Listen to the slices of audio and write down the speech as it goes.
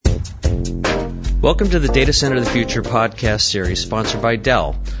Welcome to the Data Center of the Future podcast series sponsored by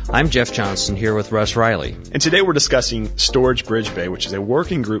Dell. I'm Jeff Johnston here with Russ Riley. And today we're discussing Storage BridgeBay, which is a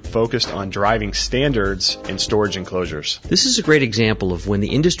working group focused on driving standards in storage enclosures. This is a great example of when the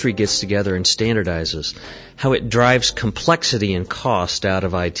industry gets together and standardizes, how it drives complexity and cost out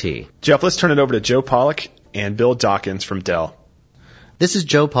of IT. Jeff, let's turn it over to Joe Pollock and Bill Dawkins from Dell. This is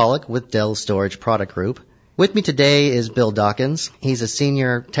Joe Pollock with Dell Storage Product Group. With me today is Bill Dawkins. He's a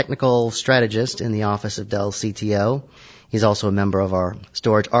senior technical strategist in the office of Dell CTO. He's also a member of our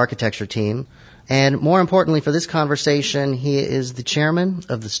storage architecture team. And more importantly for this conversation, he is the chairman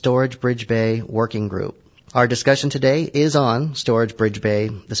of the Storage BridgeBay Working Group. Our discussion today is on Storage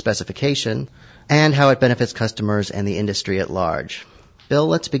BridgeBay, the specification, and how it benefits customers and the industry at large. Bill,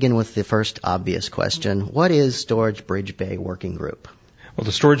 let's begin with the first obvious question. What is Storage BridgeBay Working Group? Well,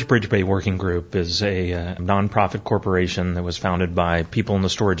 the Storage BridgeBay Working Group is a nonprofit corporation that was founded by people in the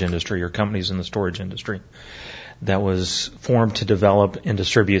storage industry or companies in the storage industry that was formed to develop and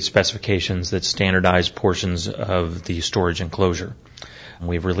distribute specifications that standardize portions of the storage enclosure.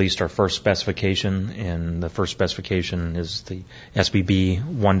 We've released our first specification, and the first specification is the SBB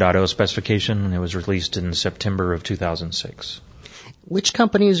 1.0 specification, and it was released in September of 2006. Which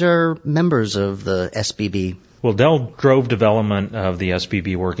companies are members of the SBB? Well, Dell drove development of the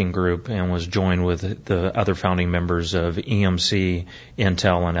SBB working group and was joined with the other founding members of EMC,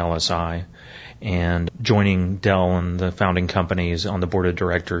 Intel, and LSI. And joining Dell and the founding companies on the board of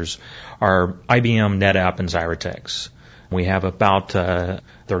directors are IBM, NetApp, and Xyratex. We have about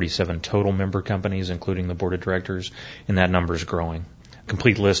 37 total member companies, including the board of directors, and that number is growing. A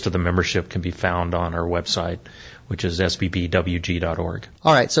complete list of the membership can be found on our website, which is sbbwg.org.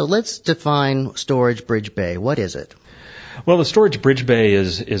 All right, so let's define Storage BridgeBay. What is it? Well, the Storage BridgeBay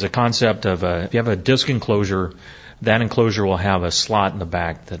is a concept of if you have a disk enclosure, that enclosure will have a slot in the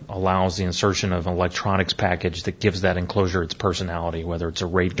back that allows the insertion of an electronics package that gives that enclosure its personality, whether it's a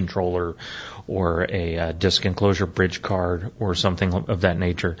RAID controller or a disk enclosure bridge card or something of that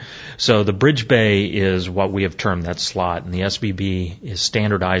nature. So the BridgeBay is what we have termed that slot, and the SBB is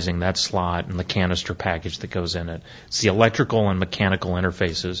standardizing that slot and the canister package that goes in it. It's the electrical and mechanical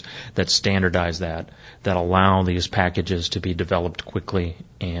interfaces that standardize that allow these packages to be developed quickly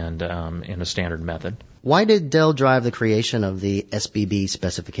and in a standard method. Why did Dell drive the creation of the SBB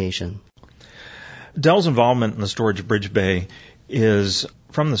specification? Dell's involvement in the Storage BridgeBay is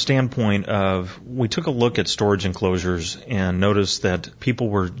from the standpoint of we took a look at storage enclosures and noticed that people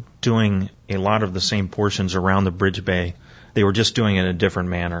were doing a lot of the same portions around the BridgeBay. They were just doing it in a different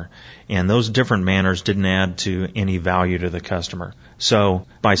manner. And those different manners didn't add to any value to the customer. So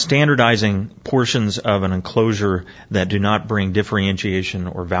by standardizing portions of an enclosure that do not bring differentiation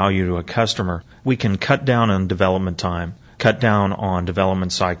or value to a customer, we can cut down on development time, cut down on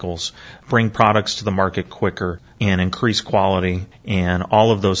development cycles, bring products to the market quicker, and increase quality. And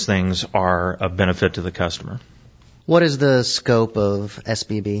all of those things are a benefit to the customer. What is the scope of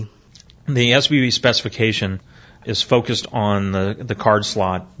SBB? The SBB specification is focused on the card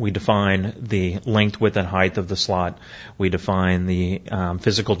slot. We define the length, width, and height of the slot. We define the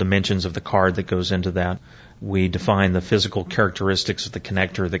physical dimensions of the card that goes into that. We define the physical characteristics of the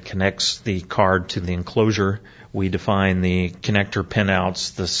connector that connects the card to the enclosure. We define the connector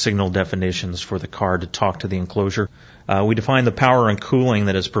pinouts, the signal definitions for the card to talk to the enclosure. We define the power and cooling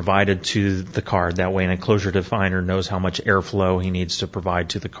that is provided to the card. That way an enclosure definer knows how much airflow he needs to provide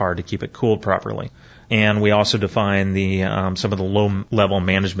to the card to keep it cooled properly. And we also define some of the low-level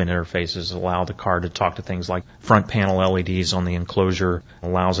management interfaces that allow the card to talk to things like front panel LEDs on the enclosure,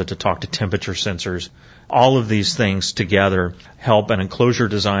 allows it to talk to temperature sensors. All of these things together help an enclosure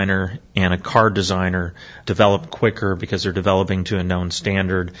designer and a card designer develop quicker because they're developing to a known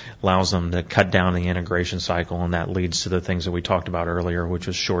standard, allows them to cut down the integration cycle, and that leads to the things that we talked about earlier, which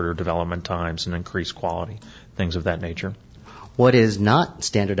was shorter development times and increased quality, things of that nature. What is not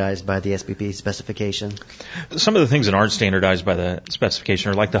standardized by the SBB specification? Some of the things that aren't standardized by the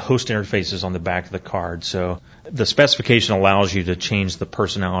specification are like the host interfaces on the back of the card. So the specification allows you to change the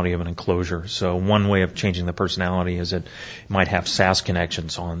personality of an enclosure. So one way of changing the personality is it might have SAS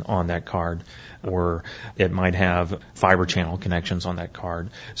connections on that card, or it might have fiber channel connections on that card.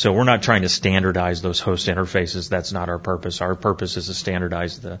 So we're not trying to standardize those host interfaces. That's not our purpose. Our purpose is to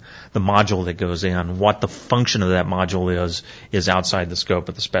standardize the module that goes in. What the function of that module is outside the scope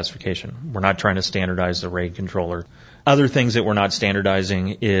of the specification. We're not trying to standardize the RAID controller. Other things that we're not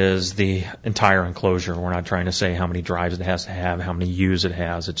standardizing is the entire enclosure. We're not trying to say how many drives it has to have, how many U's it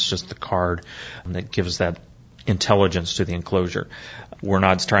has. It's just the card that gives that intelligence to the enclosure. We're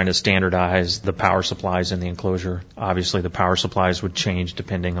not trying to standardize the power supplies in the enclosure. Obviously, the power supplies would change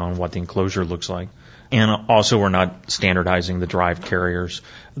depending on what the enclosure looks like. And also, we're not standardizing the drive carriers.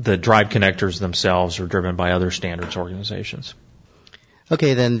 The drive connectors themselves are driven by other standards organizations.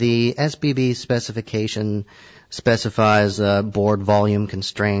 Okay, then the SBB specification specifies board volume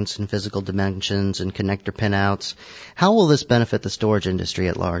constraints and physical dimensions and connector pinouts. How will this benefit the storage industry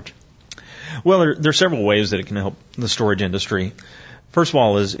at large? Well, there are several ways that it can help the storage industry. First of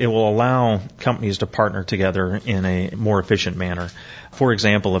all, is it will allow companies to partner together in a more efficient manner. For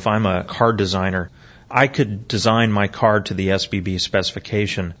example, if I'm a card designer, I could design my card to the SBB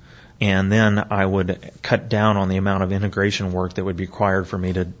specification, and then I would cut down on the amount of integration work that would be required for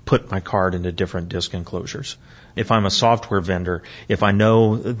me to put my card into different disk enclosures. If I'm a software vendor, if I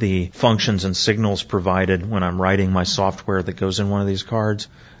know the functions and signals provided when I'm writing my software that goes in one of these cards,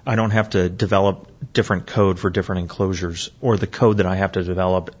 I don't have to develop different code for different enclosures, or the code that I have to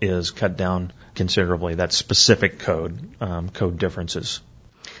develop is cut down considerably. That's specific code differences.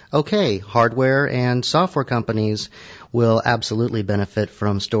 Okay, hardware and software companies will absolutely benefit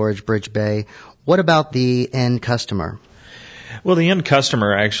from Storage BridgeBay. What about the end customer? Well, the end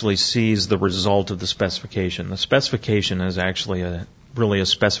customer actually sees the result of the specification. The specification is actually really a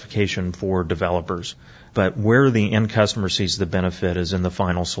specification for developers. But where the end customer sees the benefit is in the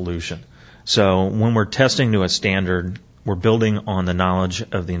final solution. So when we're testing to a standard, we're building on the knowledge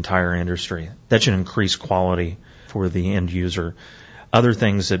of the entire industry. That should increase quality for the end user. Other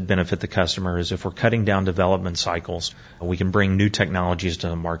things that benefit the customer is if we're cutting down development cycles, we can bring new technologies to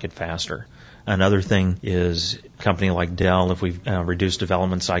the market faster. Another thing is a company like Dell, if we reduce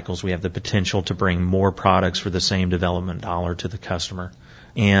development cycles, we have the potential to bring more products for the same development dollar to the customer.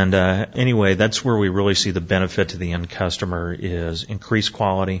 And anyway, that's where we really see the benefit to the end customer is increased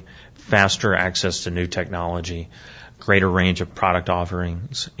quality, faster access to new technology, greater range of product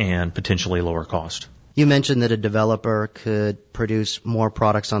offerings, and potentially lower cost. You mentioned that a developer could produce more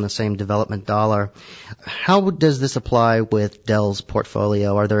products on the same development dollar. How does this apply with Dell's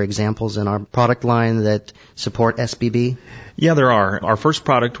portfolio? Are there examples in our product line that support SBB? Yeah, there are. Our first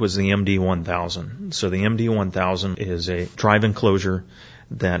product was the MD1000. So the MD1000 is a drive enclosure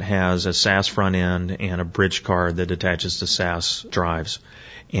that has a SAS front end and a bridge card that attaches to SAS drives.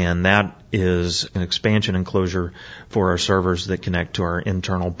 And that is an expansion enclosure for our servers that connect to our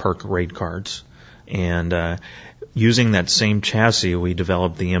internal PERC RAID cards. And using that same chassis, we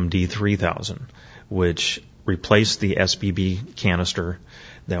developed the MD3000, which replaced the SBB canister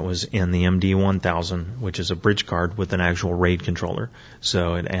that was in the MD1000, which is a bridge card with an actual RAID controller.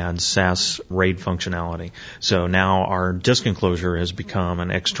 So it adds SAS RAID functionality. So now our disk enclosure has become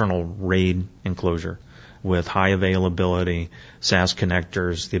an external RAID enclosure with high availability, SAS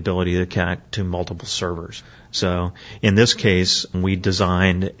connectors, the ability to connect to multiple servers. So in this case, we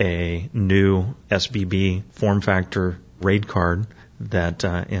designed a new SBB form factor RAID card that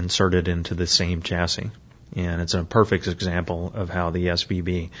inserted into the same chassis. And it's a perfect example of how the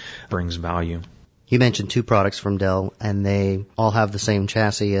SBB brings value. You mentioned two products from Dell, and they all have the same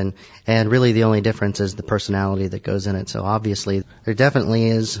chassis, and really the only difference is the personality that goes in it. So obviously, there definitely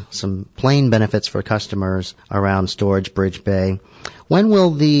is some plain benefits for customers around Storage BridgeBay. When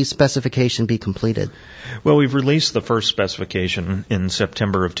will the specification be completed? Well, we've released the first specification in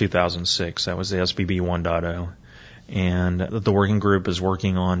September of 2006. That was the SBB 1.0. And the working group is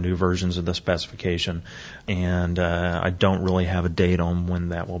working on new versions of the specification, and I don't really have a date on when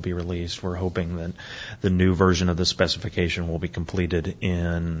that will be released. We're hoping that the new version of the specification will be completed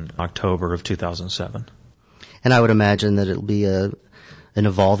in October of 2007. And I would imagine that it'll be an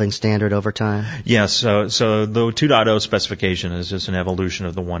evolving standard over time? Yes, so the 2.0 specification is just an evolution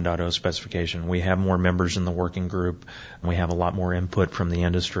of the 1.0 specification. We have more members in the working group. We have a lot more input from the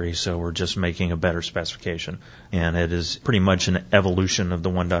industry, so we're just making a better specification. And it is pretty much an evolution of the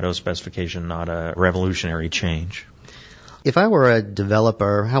 1.0 specification, not a revolutionary change. If I were a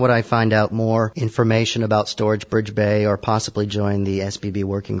developer, how would I find out more information about Storage BridgeBay or possibly join the SBB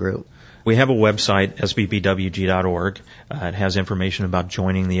working group? We have a website, sbbwg.org. It has information about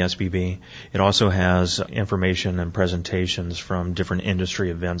joining the SBB. It also has information and presentations from different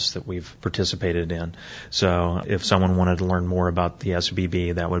industry events that we've participated in. So if someone wanted to learn more about the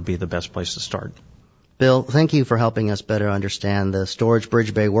SBB, that would be the best place to start. Bill, thank you for helping us better understand the Storage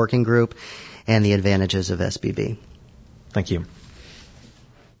BridgeBay working group and the advantages of SBB. Thank you.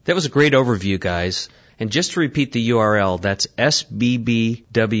 That was a great overview, guys. And just to repeat the URL, that's sbbwg.org.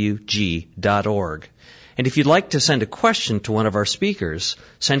 And if you'd like to send a question to one of our speakers,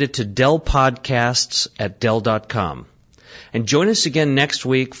 send it to dellpodcasts@dell.com. And join us again next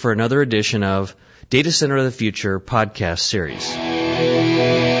week for another edition of Data Center of the Future podcast series.